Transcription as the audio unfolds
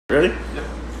Ready? Yep.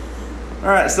 All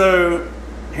right, so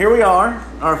here we are,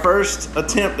 our first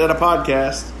attempt at a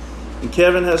podcast, and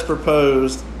Kevin has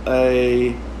proposed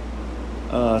a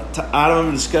item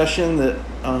of discussion that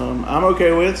I'm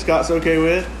okay with, Scott's okay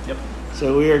with. Yep.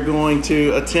 So we are going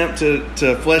to attempt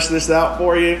to flesh this out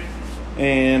for you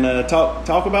and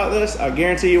talk about this. I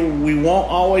guarantee you we won't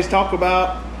always talk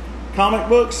about comic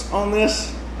books on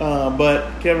this,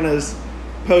 but Kevin has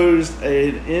posed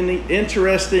an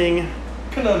interesting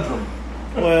conundrum.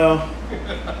 Well,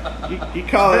 you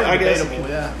call it, I guess. Debatable,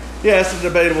 yeah. Yeah, it's a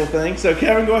debatable thing. So,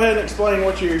 Kevin, go ahead and explain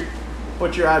what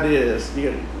your idea is.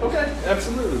 Okay,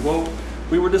 absolutely. Well,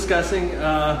 we were discussing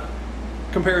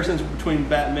comparisons between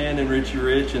Batman and Richie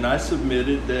Rich, and I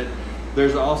submitted that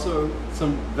there's also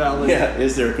some valid... Yeah,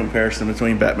 is there a comparison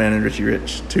between Batman and Richie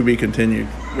Rich? To be continued.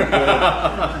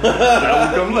 That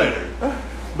will come later.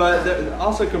 But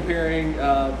also comparing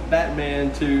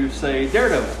Batman to, say,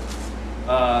 Daredevil.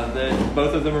 That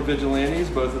both of them are vigilantes.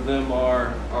 Both of them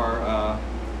are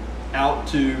out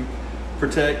to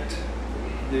protect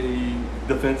the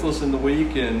defenseless and the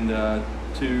weak and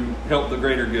to help the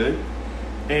greater good.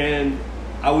 And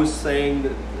I was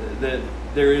saying that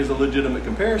there is a legitimate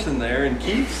comparison there, and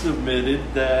Keith submitted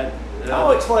that.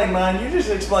 I'll explain mine. You just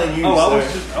explain you. Oh,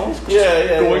 sir. I was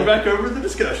going back over the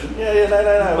discussion.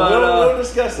 No. But, we'll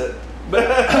discuss it. But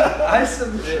I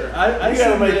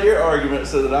got to make your argument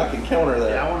so that I can counter that.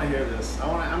 Yeah, I want to hear this.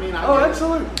 Absolutely. I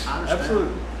understand.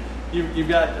 Absolutely. You've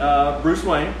got Bruce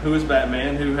Wayne, who is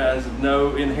Batman, who has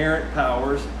no inherent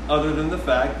powers other than the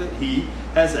fact that he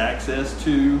has access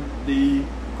to the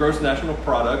gross national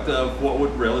product of what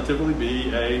would relatively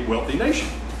be a wealthy nation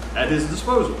at his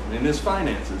disposal in his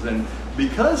finances. And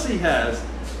because he has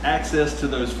access to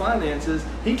those finances,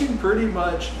 he can pretty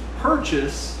much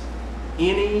purchase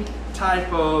any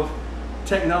type of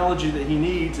technology that he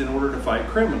needs in order to fight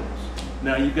criminals.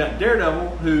 Now you've got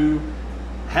Daredevil, who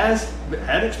has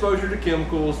had exposure to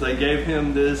chemicals. They gave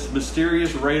him this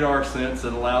mysterious radar sense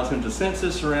that allows him to sense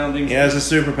his surroundings. He has a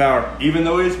superpower. Even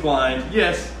though he's blind.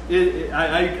 Yes,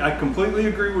 I completely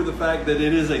agree with the fact that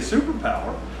it is a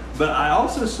superpower, but I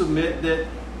also submit that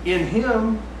in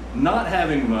him not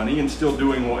having money and still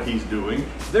doing what he's doing,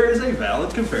 there is a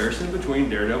valid comparison between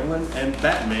Daredevil and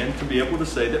Batman to be able to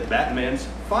say that Batman's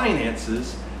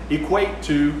finances equate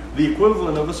to the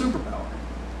equivalent of a superpower.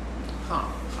 Huh.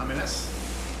 I mean,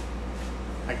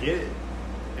 I get it.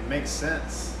 It makes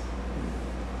sense.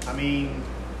 I mean...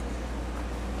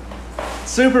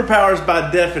 Superpowers,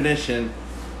 by definition,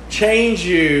 change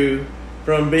you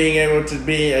from being able to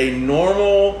be a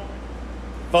normal,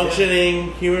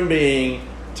 functioning human being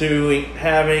to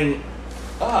having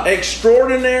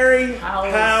extraordinary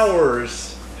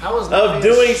powers of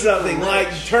doing something, like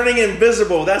turning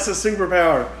invisible. That's a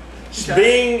superpower. Okay.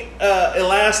 Being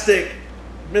elastic,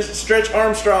 Stretch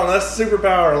Armstrong, that's a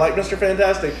superpower, like Mr.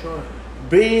 Fantastic. Sure.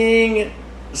 Being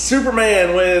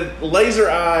Superman with laser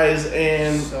eyes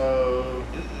and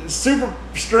super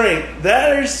strength,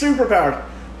 that is superpower.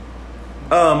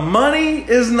 Money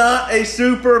is not a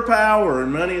superpower.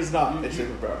 Money is not a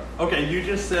superpower. Okay, you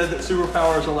just said that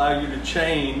superpowers allow you to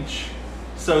change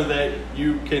so that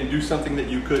you can do something that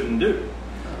you couldn't do.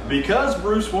 Because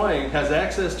Bruce Wayne has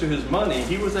access to his money,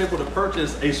 he was able to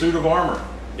purchase a suit of armor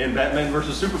in Batman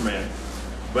vs. Superman,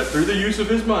 but through the use of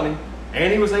his money,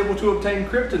 and he was able to obtain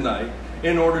kryptonite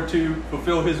in order to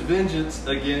fulfill his vengeance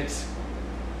against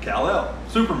Kal-El,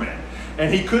 Superman.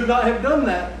 And he could not have done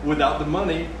that without the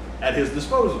money at his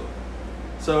disposal.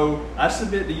 So I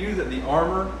submit to you that the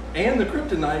armor and the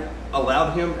kryptonite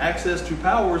allowed him access to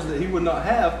powers that he would not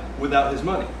have without his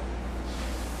money.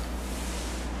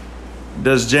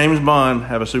 Does James Bond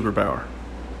have a superpower?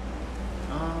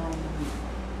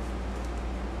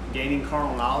 Gaining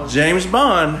carnal knowledge. James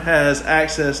Bond has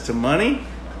access to money.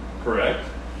 Correct.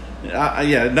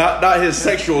 Not his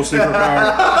sexual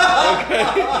superpower. Okay.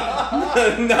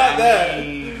 Not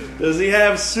that. Does he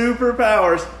have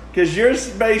superpowers? Because you're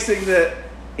basing that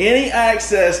any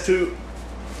access to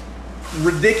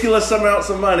ridiculous amounts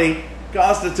of money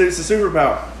constitutes a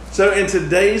superpower. So in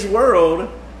today's world,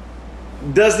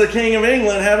 does the King of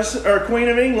England or Queen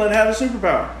of England have a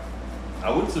superpower?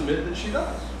 I would submit that she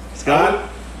does. Scott?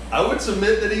 I would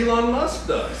submit that Elon Musk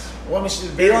does. Well, I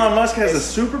mean, Elon Musk has a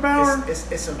superpower?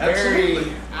 It's a very...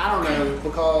 Absolutely. I don't know,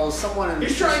 because someone...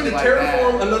 He's trying to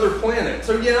terraform another planet.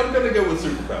 So yeah, I'm going to go with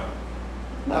superpower.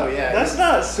 Oh, yeah. That's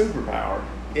not a superpower.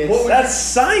 That's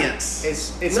science.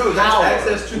 It's no, power. that's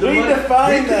access to the money.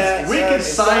 Define that. We can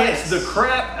science the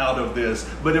crap out of this,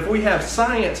 but if we have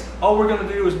science, all we're going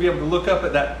to do is be able to look up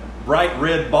at that bright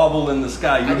red bauble in the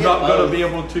sky. You're not going to be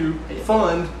able to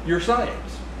fund your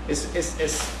science.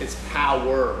 It's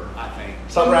power, I think.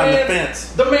 Stop around the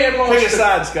fence. The man wants Pick a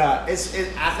side, Scott. I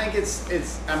think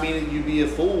it's. I mean, you'd be a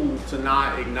fool to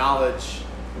not acknowledge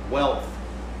wealth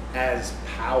as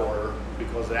power,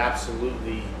 because it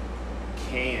absolutely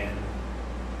can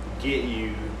get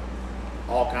you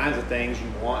all kinds of things you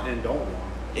want and don't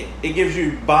want. It gives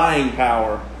you buying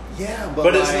power. Yeah,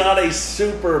 but it's not a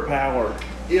superpower.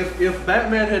 If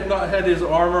Batman had not had his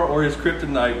armor or his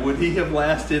kryptonite, would he have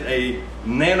lasted a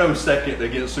nanosecond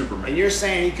against Superman? And you're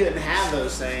saying he couldn't have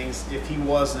those things if he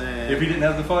wasn't... If he didn't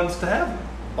have the funds to have them.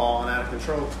 Balling out of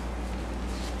control.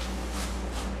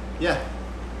 Yeah.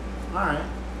 All right.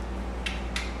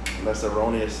 That's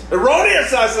erroneous.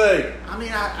 Erroneous, I say! I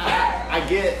mean, I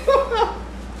get...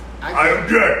 I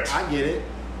object! I get it.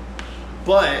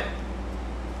 But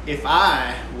if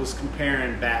I was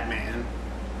comparing Batman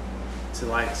to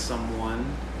like someone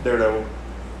Daredevil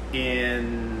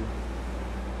in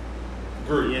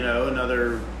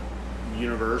another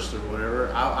universe or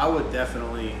whatever, I would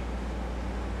definitely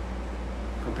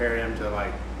compare him to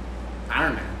like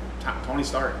Iron Man, Tony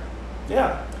Stark.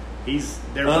 Yeah.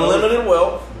 They're unlimited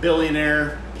wealth,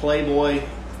 billionaire, playboy,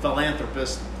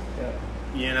 philanthropist.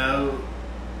 Yeah.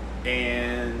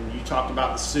 And you talked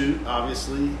about the suit,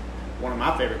 obviously. One of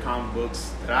my favorite comic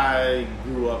books that I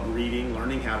grew up reading,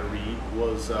 learning how to read,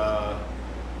 was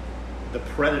The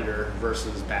Predator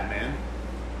versus Batman.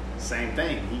 Same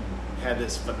thing. He had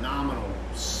this phenomenal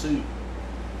suit.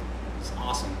 It's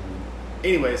awesome.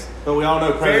 Anyways. But we all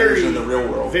know Predators in the real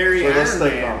world. Very Iron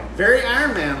Man. Very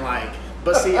Iron Man-like.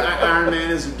 But see, Iron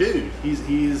Man is a dude.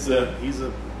 He's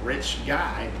a rich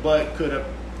guy. But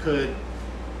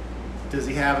does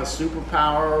he have a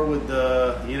superpower with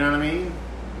you know what I mean?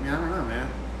 I mean, I don't know, man.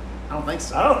 I don't think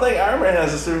so. I don't think Iron Man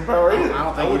has a superpower either. I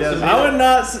don't think he does. I would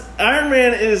not. Iron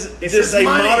Man is just a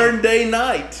modern day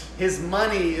knight. His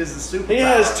money is the superpower. He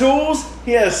has tools,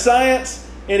 he has science,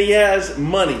 and he has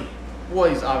money. Well,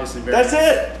 he's obviously very... That's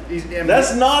it.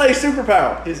 That's not a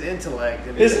superpower. His intellect.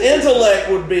 His intellect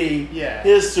would be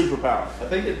his superpower. I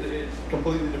think it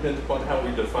completely depends upon how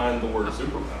we define the word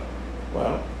superpower.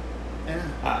 Well, yeah.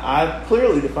 I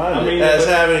clearly defined it as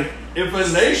having if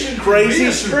a nation crazy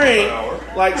strength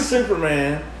like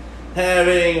Superman,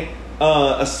 having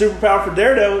a superpower for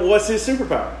Daredevil. What's his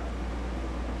superpower?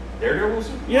 Daredevil's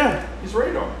superpower? Yeah. His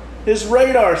radar. His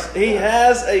radars. He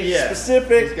has a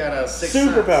specific He's got a sixth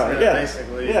superpower. sense,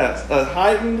 basically. Yes, a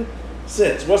heightened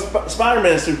sense. What's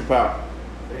Spider-Man's superpower?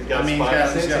 He's got he's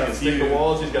got he can stick to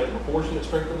walls. He's got the proportionate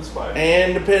strength of the spider.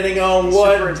 And depending on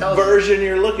what version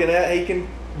you're looking at, he can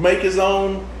make his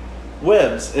own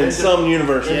webs in some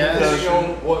universes. Yeah. Depending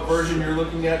on what version you're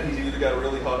looking at, he's either got a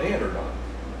really hot hand or not.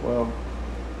 Well,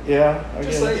 yeah, I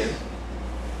guess. Just saying.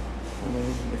 I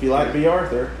mean, if you like B.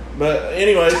 Arthur. But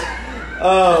anyways, there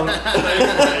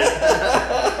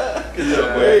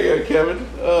you go, Kevin.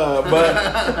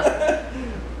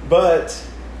 But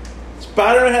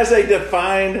Spider-Man has a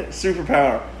defined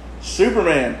superpower.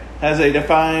 Superman has a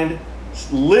defined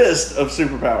list of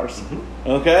superpowers. Mm-hmm.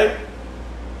 Okay?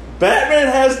 Batman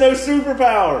has no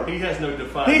superpower. He has no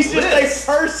defined He's just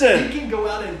a person. He can go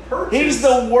out and purchase. He's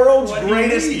the world's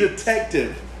greatest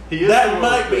detective. That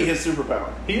might be his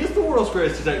superpower. He is the world's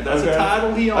greatest detective. That's a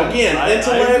title he owns. Again,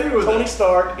 intellect, Tony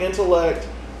Stark, intellect,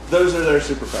 those are their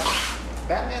superpowers.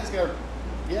 Batman's got,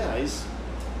 he's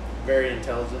very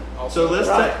intelligent. Also. So let's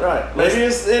take, maybe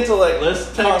his intellect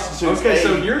constitutes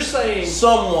so you're saying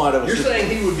somewhat of a You're saying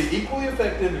he would be equally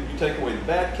effective if you take away the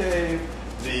Batcave,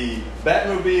 the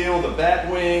Batmobile, the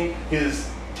Batwing, his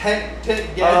tech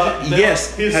gadget.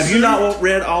 Yes. Have you not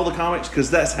read all the comics? Because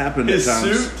that's happened at times.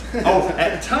 His suit?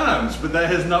 At times, but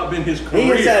that has not been his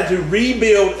career. He has had to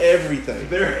rebuild everything.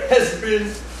 There has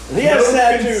been He has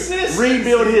had to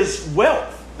rebuild his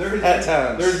wealth at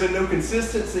times. There's been no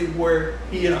consistency where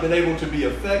he has been able to be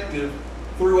effective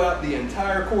throughout the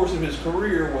entire course of his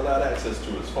career without access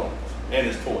to his funds and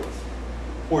his toys.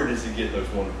 Where does he get those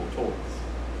wonderful toys?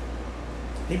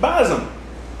 He buys them.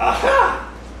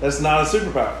 Aha! That's not a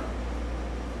superpower.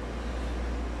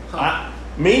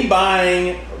 Me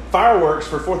buying fireworks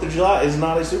for 4th of July is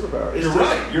not a superpower. You're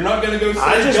right. You're not going to go save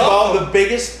I just Gotham. bought the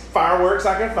biggest fireworks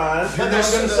I can find. You're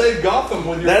not going to save Gotham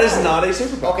with your That is not a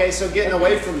superpower. Okay, so getting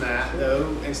away from that,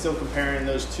 though, and still comparing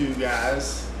those two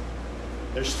guys,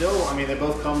 they're still, I mean, they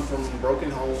both come from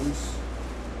broken homes.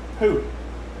 Who?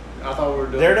 I thought we were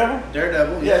doing...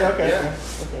 Daredevil, yeah. Okay.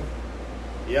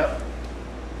 Yep.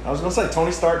 I was going to say,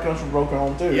 Tony Stark comes from broken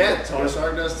home, too. Yeah, Tony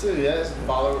Stark does, too. Yeah, his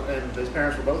father and his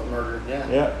parents were both murdered.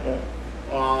 Yeah.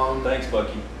 Thanks,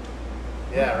 Bucky.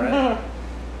 Yeah, right.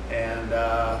 And,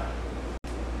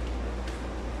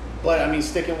 but, I mean,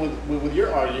 sticking with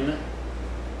your argument,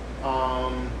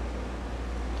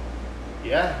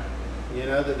 Yeah,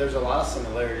 there's a lot of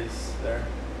similarities there.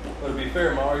 But to be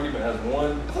fair, my argument has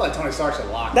one. I feel like Tony Stark's a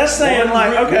lock. That's saying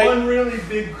one really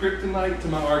big kryptonite to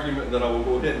my argument that I will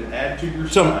go ahead and add to your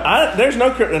side. There's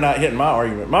no kryptonite hitting my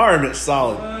argument. My argument's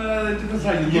solid. It depends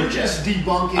how you You're look just at it.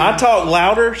 debunking. I talk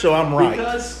louder, so I'm right.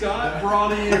 Because Scott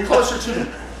brought in You're closer to the.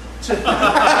 we're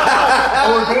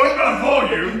going by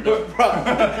volume.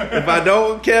 If I don't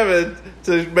want Kevin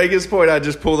to make his point, I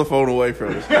just pull the phone away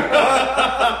from him.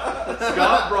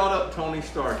 Scott brought up Tony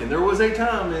Stark, and there was a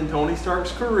time in Tony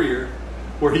Stark's career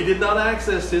where he did not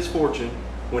access his fortune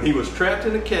when he was trapped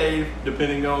in a cave,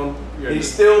 depending on He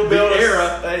still built the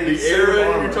era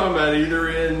armor. you're talking about, either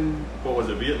in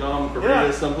Vietnam,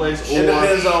 Korea, someplace, It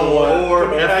depends on what.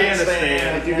 or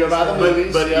Afghanistan. If you go by the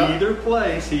movies, But either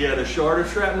place, he had a shard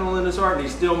of shrapnel in his heart, and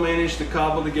he still managed to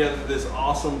cobble together this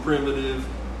awesome, primitive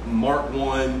Mark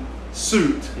I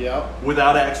suit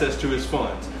without access to his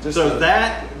funds.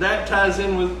 That ties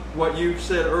in with what you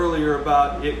said earlier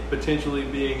about it potentially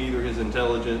being either his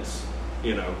intelligence,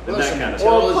 and that kind of stuff.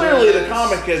 Well, clearly the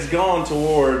comic has gone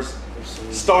towards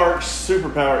Stark's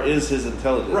superpower is his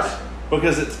intelligence, right?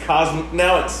 Because it's cosmic.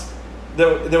 Now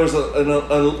there was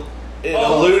it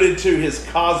alluded to his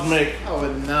cosmic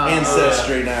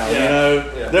ancestry. Now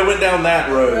they went down that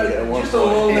road at one just point.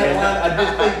 Along that line, I did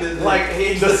think that like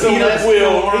he's the Peter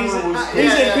Quill.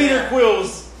 He's in yeah. Peter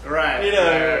Quill's. Right.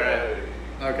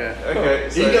 Right. Okay.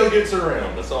 So ego gets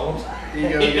around. That's all I'm saying.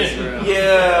 Ego gets around.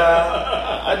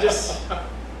 Yeah.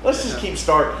 Let's just keep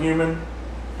Stark human.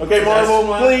 Okay, Marvel,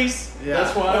 please. Yeah.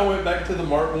 That's why I went back to the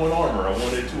Mark I armor. I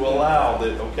wanted to allow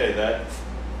that.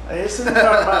 His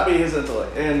superpower might be his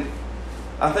intellect, and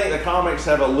I think the comics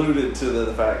have alluded to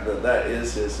the fact that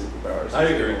is his superpower. I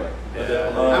agree.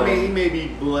 I mean, he may be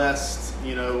blessed,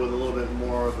 with a little bit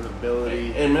more of an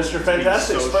ability. And Mr.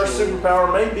 Fantastic's first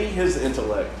superpower may be his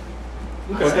intellect.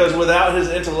 Okay. Because without his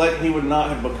intellect, he would not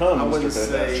have become Mr.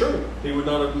 Fantastic. True. He would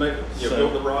not have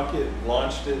built the rocket,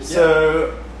 launched it.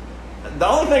 So, the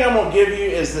only thing I'm going to give you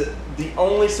is that the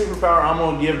only superpower I'm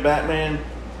going to give Batman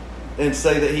and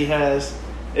say that he has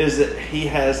is that he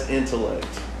has intellect.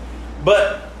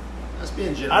 But that's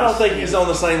being generous. I don't think he's on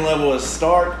the same level as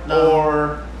Stark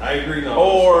or I agree.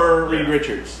 Reed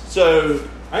Richards. So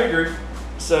I agree.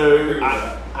 So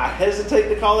I hesitate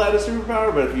to call that a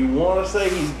superpower, but if you want to say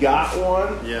he's got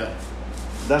one,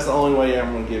 that's the only way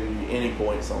I'm going to give you any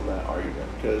points on that argument.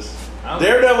 Because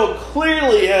Daredevil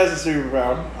clearly has a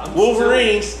superpower.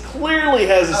 Wolverine clearly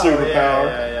has a superpower.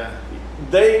 Yeah.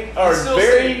 They are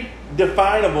very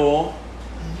definable.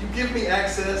 You give me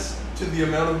access to the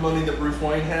amount of money that Bruce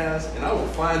Wayne has, and I will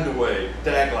find a way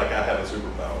to act like I have a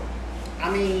superpower. I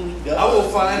mean, I will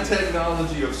find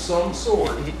technology of some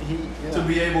sort to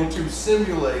be able to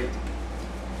simulate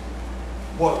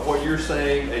what you're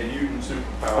saying a mutant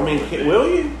superpower. I mean, would be. will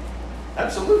you?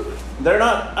 Absolutely. They're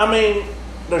not. I mean,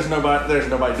 there's nobody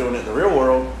doing it in the real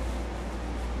world.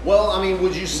 Well, I mean,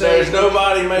 would you say there's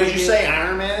nobody making? Would you say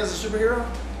Iron Man is a superhero?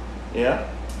 Yeah.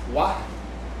 Why?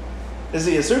 Is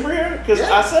he a superhero? Because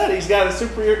I said he's got a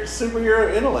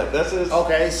superhero intellect. That's his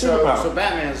superpower. So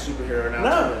Batman's a superhero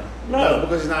now. No,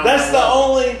 because he's not. That's the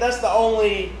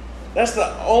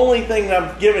only thing that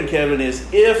I've given Kevin is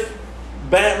if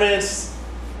Batman's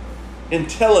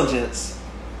intelligence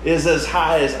is as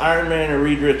high as Iron Man or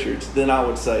Reed Richards, then I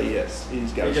would say yes,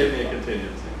 he's got. He gave me a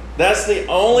contingency. That's the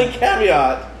only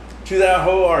caveat to that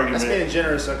whole argument. That's being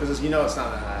generous, though, because it's not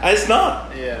that high. It's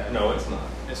not. Yeah. No, it's not.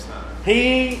 It's not.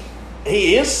 He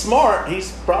is smart.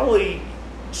 He's probably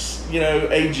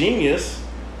a genius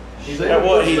at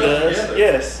what he does. Together.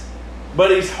 Yes, but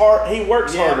he's hard. He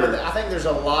works harder. But I think there's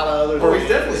a lot of other. Oh, he's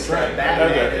definitely trained.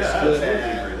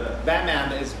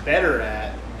 Batman is better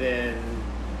at than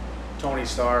Tony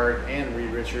Stark and Reed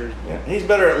Richards. Yeah. He's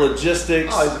better at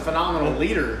logistics. Oh, he's a phenomenal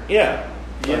leader. Yeah.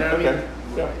 You know what I mean?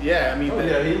 Yeah, I mean.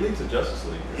 He leads the Justice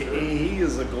League. For sure. He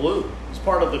is a glue. He's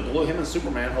part of the glue. Him and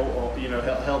Superman,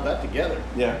 held that together.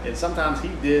 Yeah. And sometimes he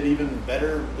did even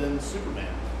better than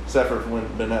Superman. Except for when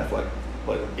Ben Affleck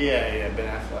played him. Yeah, Ben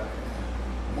Affleck.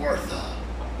 Martha.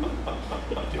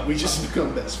 Did we just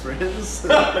become best friends?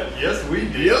 Yes, we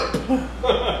did. Yep.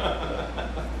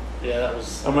 Yeah, that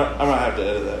was. I'm gonna have to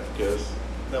edit that because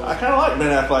I kind of like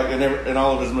Ben Affleck in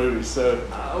all of his movies. So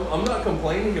I'm not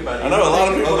complaining about it. I know a lot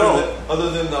of people don't. Other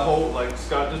than the whole, like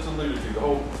Scott just alluded to, the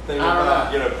whole thing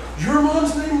about your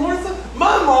mom's name Martha,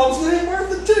 my mom's name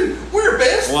Martha too. We're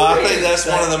best friends. Well, I think that's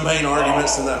one of the main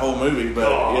arguments in that whole movie.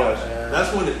 But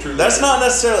that's when it truly. That's not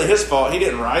necessarily his fault. He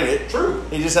didn't write it. True.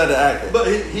 He just had to act it. But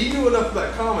he knew enough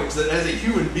about comics that as a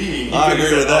human being, I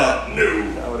agree with that.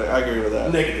 No, I agree with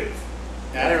that. Negative.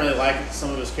 I didn't really like some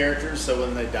of his characters, so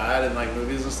when they died in like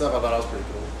movies and stuff, I thought that was pretty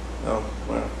cool. Oh,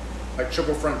 well. Like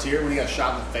Triple Frontier when he got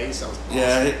shot in the face, that was awesome.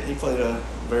 Yeah, he played a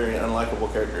very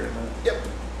unlikable character in that. Yep.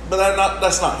 But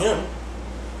that's not him.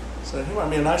 So he might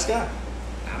be a nice guy.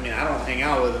 I mean, I don't hang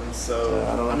out with him, so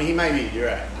I don't know. I mean, he may be. You're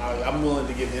right. I'm willing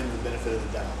to give him the benefit of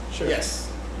the doubt. Sure. Yes.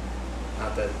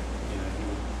 Not that he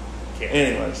would care.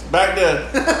 Anyways, back to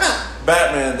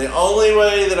Batman. The only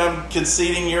way that I'm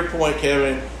conceding your point,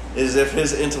 Kevin, is if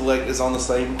his intellect is on the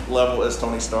same level as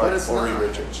Tony Stark or Reed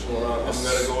Richards. Well, I'm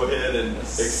going to go ahead and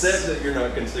accept that you're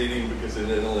not conceding because his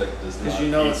intellect is not. Because you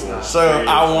know it's not. So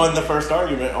I won the first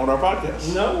argument on our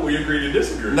podcast. No, we agree to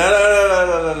disagree. No.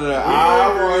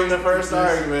 I won the first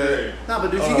argument. No,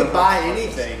 but if you could buy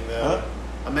anything, though.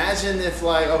 Imagine if,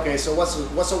 like, okay, so what's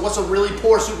a really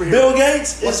poor superhero? Bill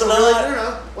Gates What's is a not.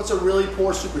 really what's a really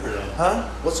poor superhero? Huh?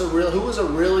 Who is a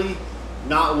really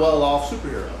not well off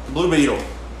superhero? Blue Beetle.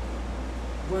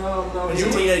 Well, no, He's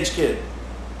a teenage kid.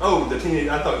 Oh, the teenage.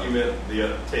 I thought you meant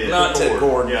the Ted. Not Ted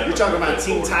Cord. Yeah, You're talking about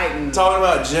Teen Titans. Talking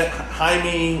about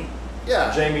Jaime.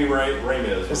 Yeah. Jamie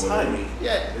Ramirez. It's Jaime.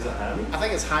 Yeah. Is it Jaime? I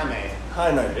think it's Jaime.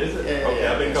 Jaime. Is it? Yeah, Okay,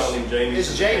 yeah, I've been calling him Jamie.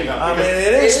 It's Jamie. I mean,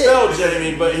 it is spelled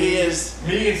Jamie, but he is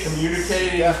Me and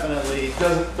communicating Definitely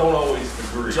don't always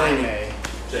agree. Jaime.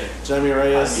 Jamie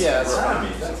Reyes. Yeah, it's Jaime.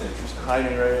 Jaime. That's interesting.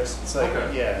 Jaime Reyes. It's like,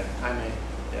 Okay. yeah, Jaime.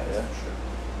 Yeah.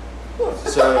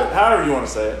 So, however you want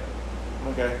to say it.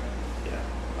 Okay.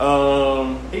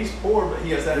 Yeah. He's poor, but he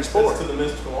has access to the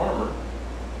mystical armor.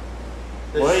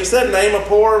 Well, he said name a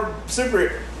poor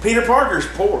superhero. Peter Parker's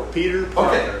poor. Peter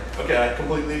Parker. Okay, I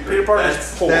completely agree. Peter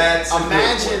Parker's poor.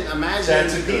 Imagine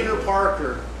That's a good Peter one.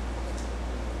 Parker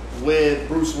with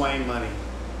Bruce Wayne money.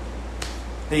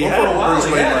 He Well, had for a while Bruce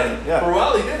he Wayne had money. it. Yeah. For a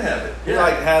while he did have it. He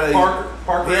like had a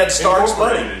Parker he had Stark's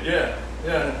money. Incorporated.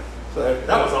 Yeah. So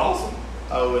That was awesome.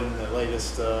 Oh, in the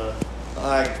latest.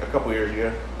 like a couple years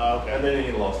ago. Okay. And then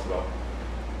he lost it all.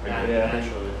 Yeah, Yeah.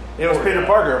 naturally. It was Poor Peter guy.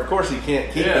 Parker. Of course, he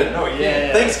can't keep it. No,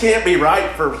 Yeah. Things can't be right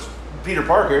for Peter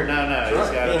Parker. No, he's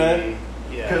right. got to You know?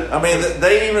 be. Yeah. I mean,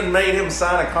 they even made him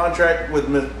sign a contract with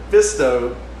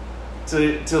Mephisto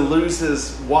to lose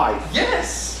his wife.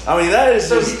 Yes. I mean, that is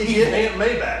So just he get Aunt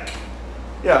May back.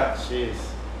 yeah. Jeez.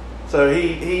 So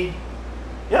he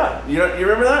yeah. You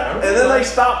remember that? I remember And then that. they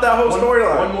stopped that whole One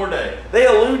storyline. more day. They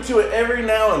allude to it every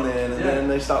now and then, and Yeah. then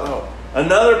they stop the whole.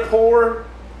 Another poor,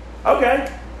 okay,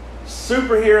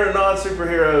 superhero,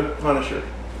 non-superhero Punisher.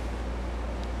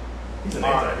 He's an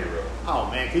Alright. anti-hero. Oh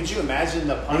man, could you imagine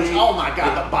the Punisher? Oh my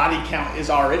God, the body count is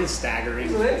already He's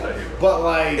staggering. an anti-hero. But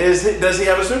like, Does he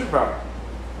have a superpower?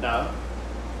 no,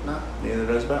 Neither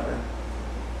does Batman.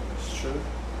 it's true.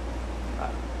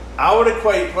 I would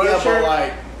equate Punisher. Yeah, but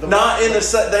like, not in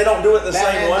the they don't do it the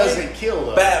Batman same way. doesn't kill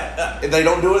though. They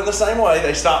don't do it in the same way.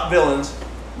 They stop villains,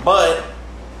 but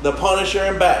the Punisher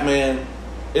and Batman,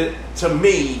 to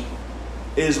me,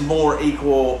 is more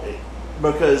equal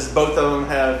because both of them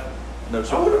have no I would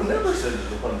superpower. have never said that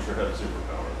the Punisher had a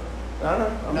superpower. Though. I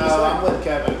don't know. No, just saying. I'm with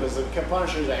Kevin because the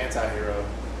Punisher is an anti-hero.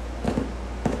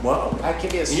 Wow. I can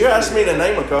be a. You asked me to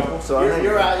name a couple, so I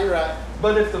You're right. You're right.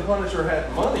 But if the Punisher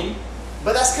had money,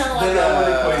 But that's kind of like Then I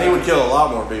would equate- He would kill a lot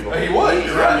more people. he would.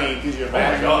 You're right. I mean, because you're Oh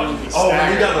my God! Oh,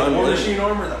 when he got the War Machine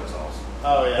armor, that was awesome.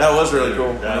 Oh yeah. That was really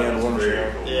cool. That He had was War Machine.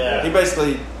 very cool. Yeah. He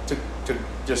basically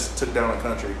just took down a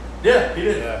country, Yeah, he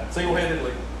did. Yeah.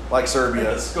 Single-handedly. like And Serbia.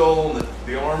 the skull and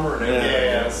the armor and Yeah,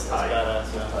 everything. that's tight. badass.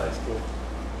 That's Yeah, tight. that's cool.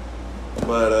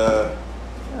 But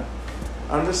yeah.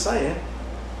 I'm just saying,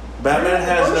 Batman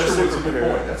has no Punisher was a good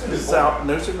superpower. point. That's a good It's point. out,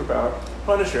 no superpower.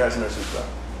 Punisher has no superpower.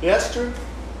 Yeah, that's true.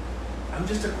 I'm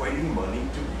just equating money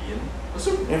to being a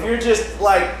superpower. If you're just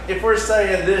like, if we're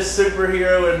saying this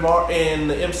superhero in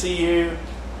the MCU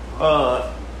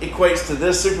equates to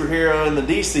this superhero in the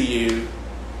DCU,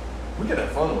 we could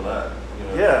have fun with that. You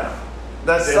know? yeah,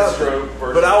 that's Deathstroke something.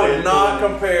 versus But I would not Deadpool.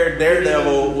 compare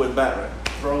Daredevil with Batman.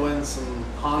 Throw in some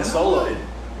Han And I Solo. would.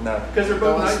 No. Because they're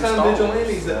both Going some nighttime Star Wars.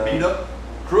 vigilantes that beat up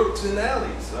crooks in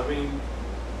alleys. I mean,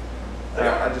 they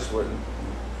I are. just wouldn't.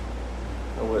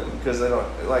 I wouldn't, because they don't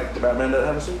like Batman doesn't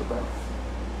have a superpower.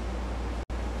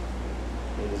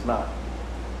 He does not,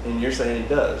 and you're saying he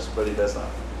does, but he does not.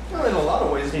 Well, in a lot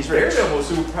of ways, He's rich. Daredevil's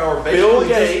superpower basically Bill just-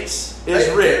 Gates is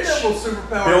Hey, rich. Daredevil's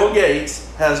superpower. Bill Gates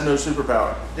has no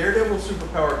superpower. Daredevil's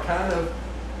superpower kind of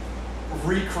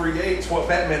recreates what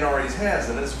Batman already has,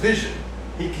 and it's vision.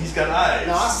 He's got eyes.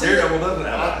 No, I see Daredevil it. doesn't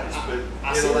have eyes, but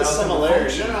I it see the allows him to similarity.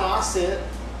 function. No, I see it.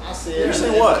 I see it. You see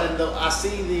And- what? and I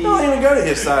see the. Don't even go to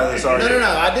his side of this No, argument.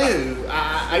 I do.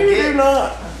 I You get. do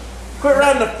not. Quit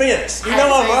riding the fence. You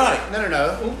know I'm right.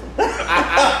 No.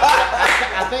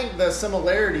 I think the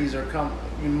similarities are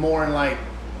more in like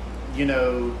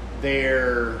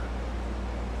their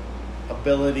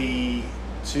ability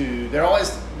to, they're always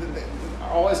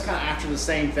kind of after the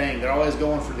same thing. They're always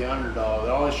going for the underdog.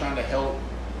 They're always trying to help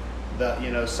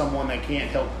someone that can't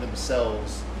help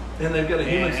themselves. And they've got a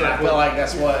human side. I feel like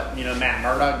that's what Matt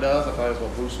Murdock does. I feel like that's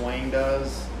what Bruce Wayne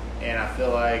does. And I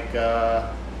feel like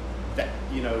that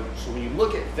so when you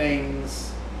look at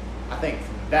things, I think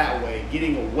that way,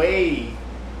 getting away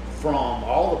from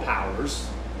all the powers,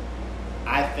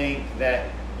 I think that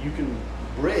you can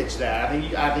bridge that.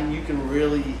 I think you can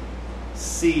really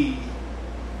see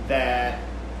that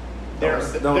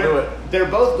they're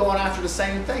both going after the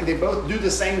same thing. They both do the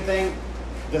same thing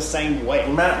the same way.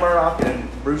 Matt Murdock and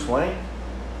Bruce Wayne?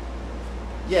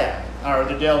 Yeah. Or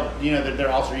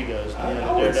they're alter egos.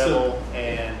 Daredevil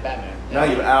and Batman. Now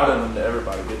you've outed them to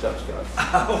everybody. Good job, Scott.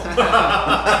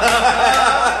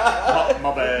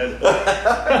 My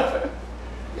bad.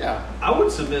 Yeah. I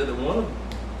would submit that one of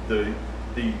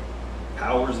the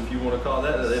powers, if you want to call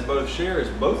it that they both share is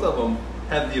both of them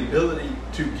have the ability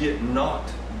to get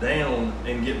knocked down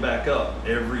and get back up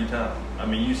every time. I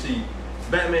mean, you see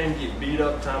Batman get beat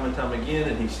up time and time again,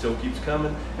 and he still keeps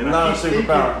coming. And not a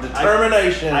superpower.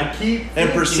 Determination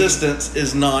and persistence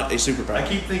is not a superpower. I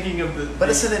keep thinking of but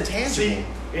it's an intangible. See,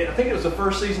 I think it was the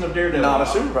first season of Daredevil. Not a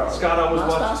superpower. Scott, I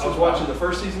was watching the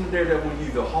first season of Daredevil with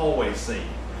you, the hallway scene.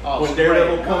 Oh, when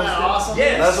Daredevil comes down. Awesome.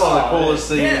 Yes. That's one of the coolest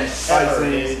fight ever.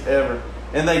 scenes ever.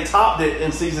 And they topped it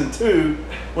in season 2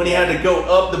 when he had to go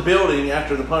up the building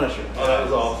after the Punisher. Oh, that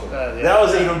was awesome. That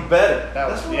was even better.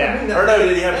 That's what I mean. Or no,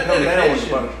 did he have to come down with the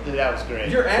Punisher? That was great.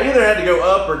 He either had to go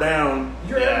up or down.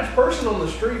 Your average person on the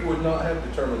street would not have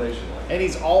determination like that. And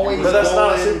he's always But that's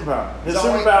not a superpower. His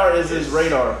superpower is his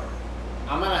radar.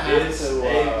 I'm going to have it's to...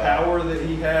 a power that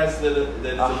he has that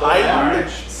is above heightened,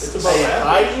 average. It's above average.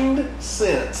 heightened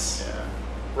sense. Yeah.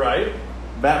 Right?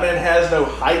 Batman has no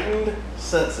heightened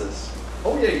senses.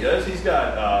 Oh yeah, he does. He's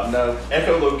got No.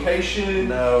 echolocation.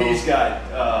 No. He's got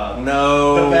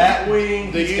No. the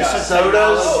Batwing. The He's use got of So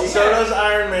does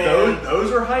Iron Man.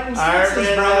 those are heightened Iron senses,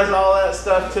 Man brother. has all that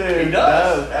stuff too. He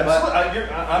does. No.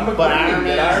 Absolutely. I'm agreeing but Iron that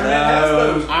Man- Iron Man has No.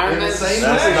 those. Iron in the Man's same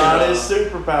That's way. not his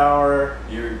superpower.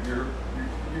 You're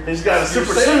He's got a you're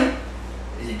super saying-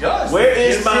 suit. He does. Where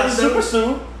is It's my his super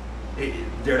suit?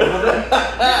 Daredevil does.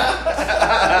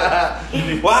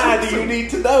 Why do you need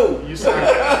to know? You sound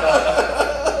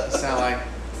like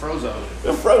Frozo.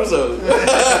 Frozo.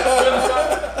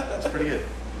 That's pretty good.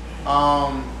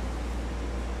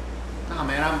 Nah,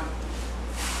 man,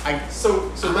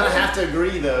 So I'm gonna have to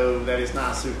agree though that he's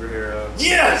not a superhero.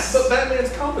 Yes! But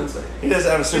Batman's compensating. He doesn't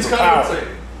have a He's superpower.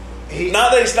 compensating.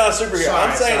 Not that he's not a superhero. Sorry,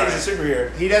 I'm saying sorry. he's a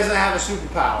superhero. He doesn't have a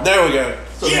superpower. There we go.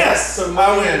 So Yes! So I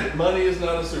money, win. money is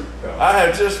not a superpower. I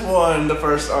have just won the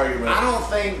first argument I don't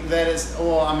think that it's.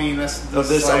 Well, I mean, that's of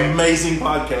this like, amazing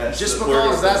podcast. just that we're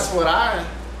because gonna that's do. what I.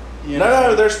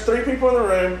 No, there's 3 people in the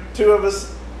room, 2 of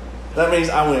us. That means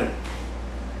I win.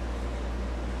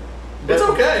 It's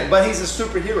okay. But he's a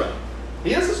superhero.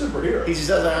 He is a superhero. He just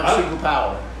doesn't have a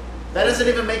superpower. That doesn't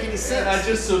even make any sense. And I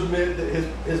just submit that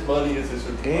his money is his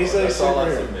superpower. He's a That's all I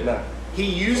superhero. submit. No. He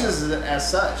uses it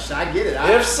as such. I get it. If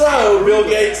I so, agree Bill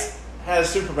with Gates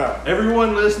has superpower.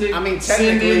 Everyone listening, I mean, send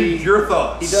technically, in your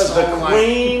thoughts. he does The own, like-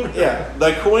 Queen,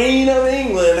 the Queen of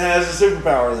England has a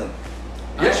superpower then.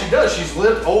 Yeah, she does. She's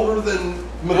lived older than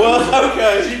Well, Methuselah.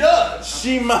 okay. She does.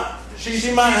 She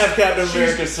might have Captain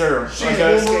America's serum. she's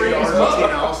Okay. Wolverine.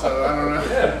 Argentina also. I don't know.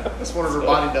 Yeah. That's one of her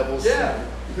body doubles. Yeah.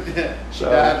 She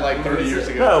died like 30 years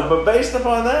ago. No, but based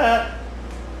upon that,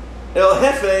 El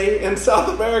Jefe in South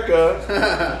America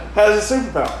has a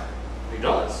superpower. He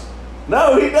does.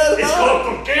 No, he does It's not.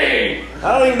 called cocaine.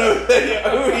 I don't even know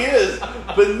who he is,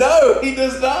 but no, he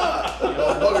does not.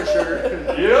 Booger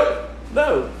sugar. Yep.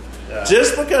 No. Yeah.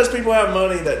 Just because people have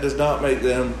money, that does not make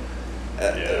them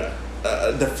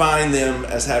define them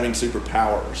as having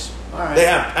superpowers. All right. They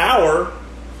have power,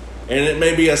 and it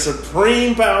may be a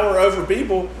supreme power over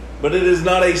people, but it is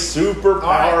not a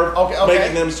superpower All right. Okay.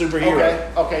 making them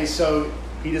superheroes. Okay, so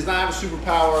he does not have a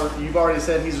superpower. You've already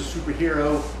said he's a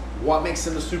superhero. What makes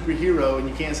him a superhero? And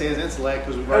you can't say his intellect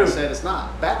because we've already Who? said it's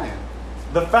not. Batman.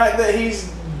 The fact that he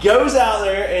goes out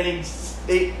there and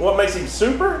what makes him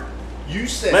super? You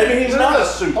said Maybe he's not a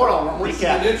super. Hold on, This is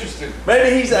recap. interesting.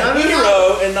 Maybe he's a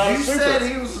hero and not you a super. said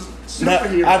he was a No,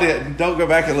 superhero. I didn't. Don't go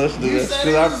back and listen to You this said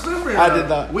he was a superhero. I did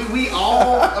not. We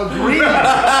all agreed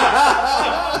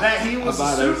that he was a I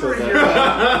might have said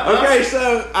superhero. Okay,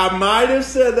 so I might have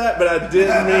said that, but I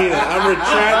didn't mean it. I'm retracting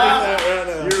that right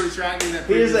now. You're retracting that.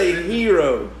 He is a previous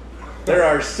hero. There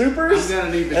are supers I'm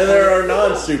gonna need and the there are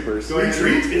non-supers. Go ahead and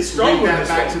Retreat is strong read with that this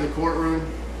back one. to the courtroom.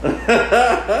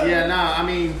 Yeah, no, I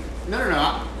mean,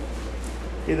 No.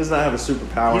 He does not have a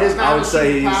superpower. He does not I have would a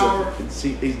say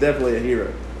superpower. he's definitely a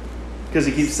hero because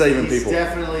he keeps saving He's people.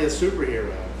 definitely a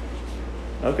superhero.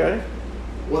 Okay.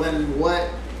 Well, then what?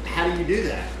 How do you do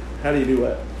that? How do you do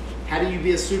what? How do you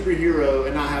be a superhero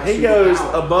and not have a He superpower? goes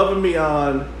above and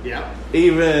beyond Yep.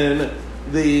 even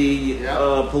the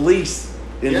police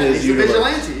in his he's universe. a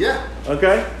vigilante. Yeah.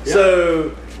 Okay? Yeah.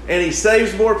 So, and he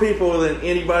saves more people than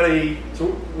anybody. So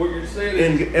what you're saying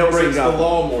is he else in breaks the Gotham.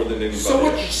 law more than anybody. So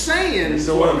what else. you're saying?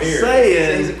 So what what I'm I'm hearing.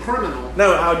 saying, He's a criminal.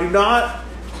 no, I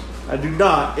do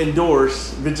not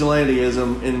endorse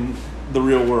vigilantism in the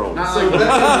real world. Not So like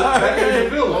back in the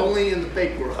villain. only in the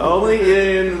fake world. Only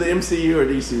in the MCU or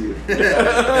DCU.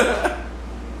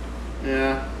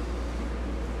 Yeah.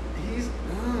 He's.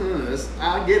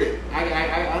 I get it.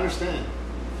 I understand.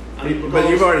 I mean, But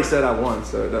you've because- already said I won,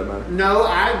 so it doesn't matter. No,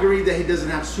 I agree that he doesn't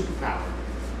have superpower.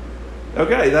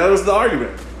 Okay, that was the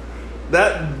argument.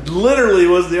 That literally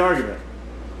was the argument.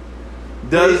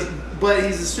 But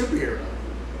he's a superhero.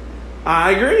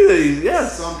 I agree that he's,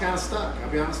 yes. So I'm kind of stuck. I'll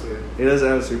be honest with you. He doesn't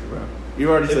have a superpower. You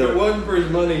already If said it it. wasn't for his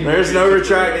money, he There's would no be a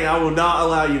retracting. superhero. I will not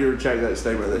allow you to retract that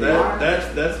statement. That he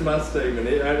lied. That's my statement.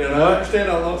 I What?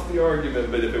 understand I lost the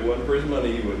argument, but if it wasn't for his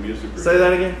money, he wouldn't be a superhero. Say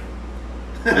that again.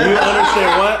 You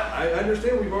understand what? I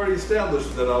understand we've already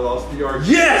established that I lost the argument.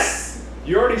 Yes!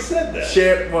 You already said that.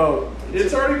 Shit, well,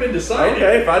 It's already been decided.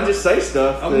 okay, if I just say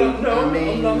stuff, I'm then not. No, I mean,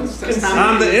 I'm not it's conceding. time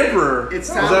I'm the emperor. It's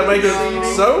Does time that make to it move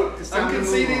so? on. It's time I'm to move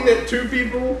conceding on. that two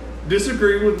people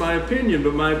disagree with my opinion,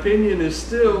 but my opinion is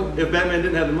still, if Batman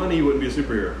didn't have the money, he wouldn't be a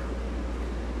superhero.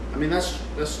 I mean, that's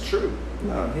true.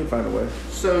 No, he'd find a way.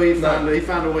 So he found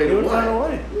a way He to would what? find a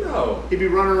way. No. He'd be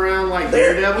running around like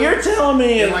Daredevil. You're telling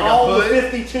me in In like a all the hood?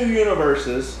 52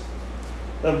 universes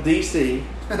of DC,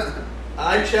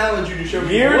 I challenge you to show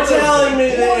me. you're one telling of me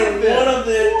them. that in one of One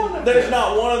them, of there's them.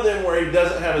 not one of them where he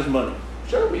doesn't have his money.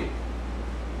 Show me.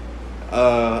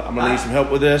 I'm gonna need some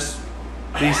help with this,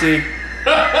 DC.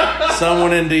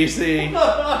 Someone in DC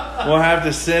will have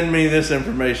to send me this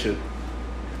information.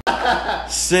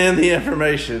 Send the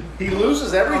information. He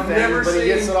loses everything, never but he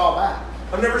gets seen- it all back.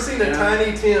 I've never seen a Yeah.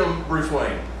 Tiny Tim Bruce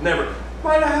Wayne. Never.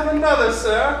 Might I have another,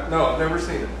 sir? No, I've never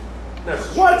seen it. Never.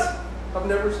 What? I've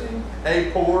never seen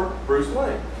a poor Bruce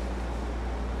Wayne.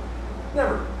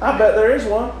 Never. I bet there is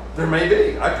one. There may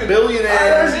be. I could. Billionaire.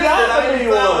 There's There's gotta be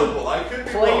one. I could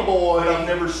be Playboy. wrong, but I've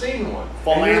never seen one.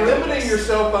 And you're Philanthropist. limiting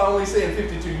yourself by only saying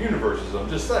 52 universes. I'm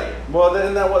just saying. Well,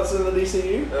 isn't that what's in the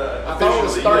DCU? I thought it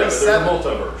was Officially, yeah, but 37. there's a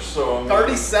multiverse, so I mean,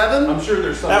 37? I'm sure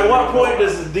there's something. At what we don't point know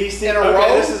does about. the DC? In a Okay,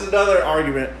 row? this is another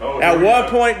argument. Oh, At here we what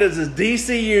go. point does the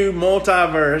DCU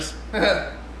multiverse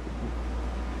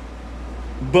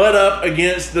butt up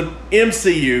against the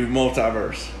MCU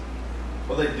multiverse?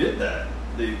 Well, they did that.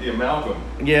 The amalgam.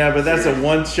 Yeah, but that's a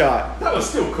one shot. That was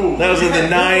still cool. That was You in the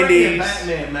had Wolverine 90s. and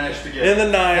Batman mashed together. In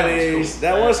the 90s,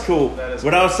 that was cool. That is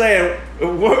But I was saying,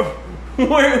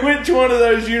 which one of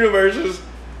those universes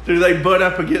do they butt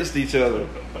up against each other?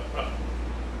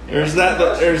 Or is that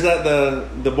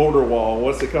the border wall?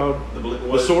 What's it called?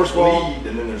 The source wall? Bleed,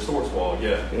 and then there's source wall.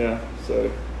 Yeah. Yeah.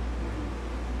 So,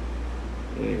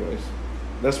 anyways,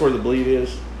 that's where the bleed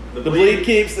is. The bleed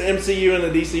keeps the MCU and the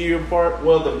DCU apart.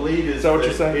 Well, the bleed is that what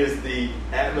you're saying? is the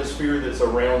atmosphere that's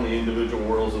around the individual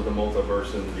worlds of the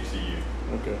multiverse and the DCU.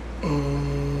 Okay.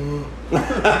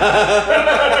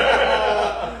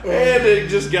 And it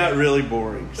just got really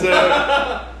boring.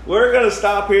 So we're gonna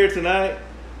stop here tonight.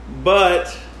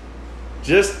 But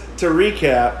just to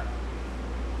recap,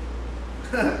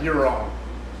 You're wrong.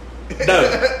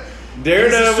 no.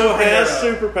 Daredevil has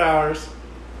superhero. superpowers.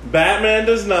 Batman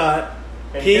does not.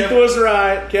 And Keith Kev- was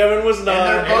right. Kevin was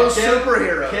not. they're both Kev-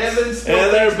 superheroes. Kevin still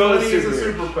And they're thinks both money is a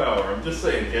superheroes. superpower. I'm just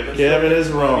saying, Kevin Kevin is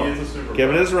still thinks money wrong. is a superpower.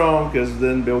 Kevin is wrong because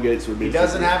then Bill Gates would be. He a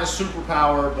doesn't superhero. have a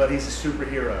superpower, but he's a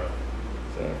superhero.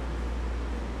 So,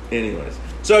 anyways,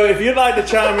 so if you'd like to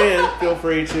chime in, feel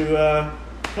free to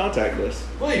contact us.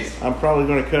 Please. I'm probably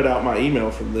going to cut out my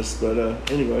email from this, but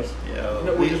anyways. Yeah.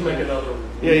 No, we'll just make another.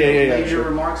 Yeah. Leave your Sure.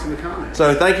 remarks in the comments.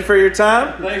 So thank you for your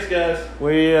time. Thanks, guys.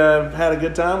 We had a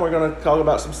good time. We're going to talk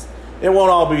about some. It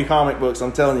won't all be comic books.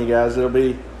 I'm telling you guys. It'll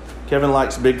be Kevin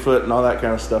likes Bigfoot and all that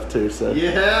kind of stuff too. So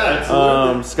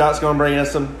Yeah. Scott's going to bring in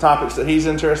some topics that he's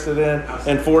interested in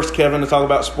and force Kevin to talk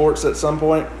about sports at some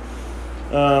point.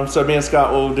 So me and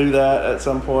Scott will do that at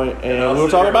some point, and I'll we'll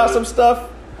sit talk here about with some it. stuff.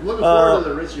 I'm looking forward to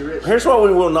the Richie Rich. Here's what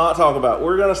we will not talk about.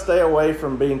 We're going to stay away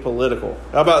from being political.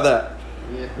 How about that?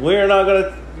 Yeah. We're not going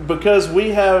to, because we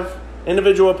have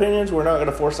individual opinions, we're not going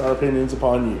to force our opinions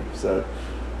upon you. So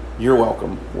you're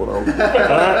welcome, world. All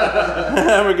right?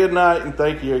 Have a good night, and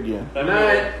thank you again. Have a Good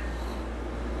good night. one.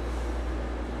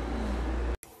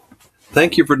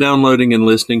 Thank you for downloading and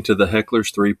listening to the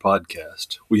Hecklers 3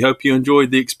 podcast. We hope you enjoyed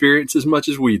the experience as much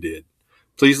as we did.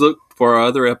 Please look for our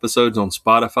other episodes on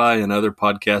Spotify and other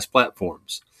podcast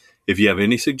platforms. If you have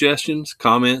any suggestions,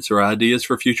 comments, or ideas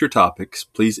for future topics,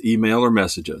 please email or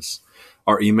message us.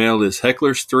 Our email is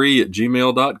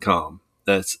hecklers3@gmail.com.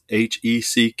 That's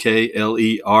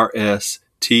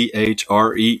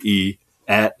HECKLERSTHREE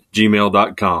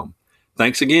 @gmail.com.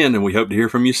 Thanks again, and we hope to hear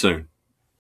from you soon.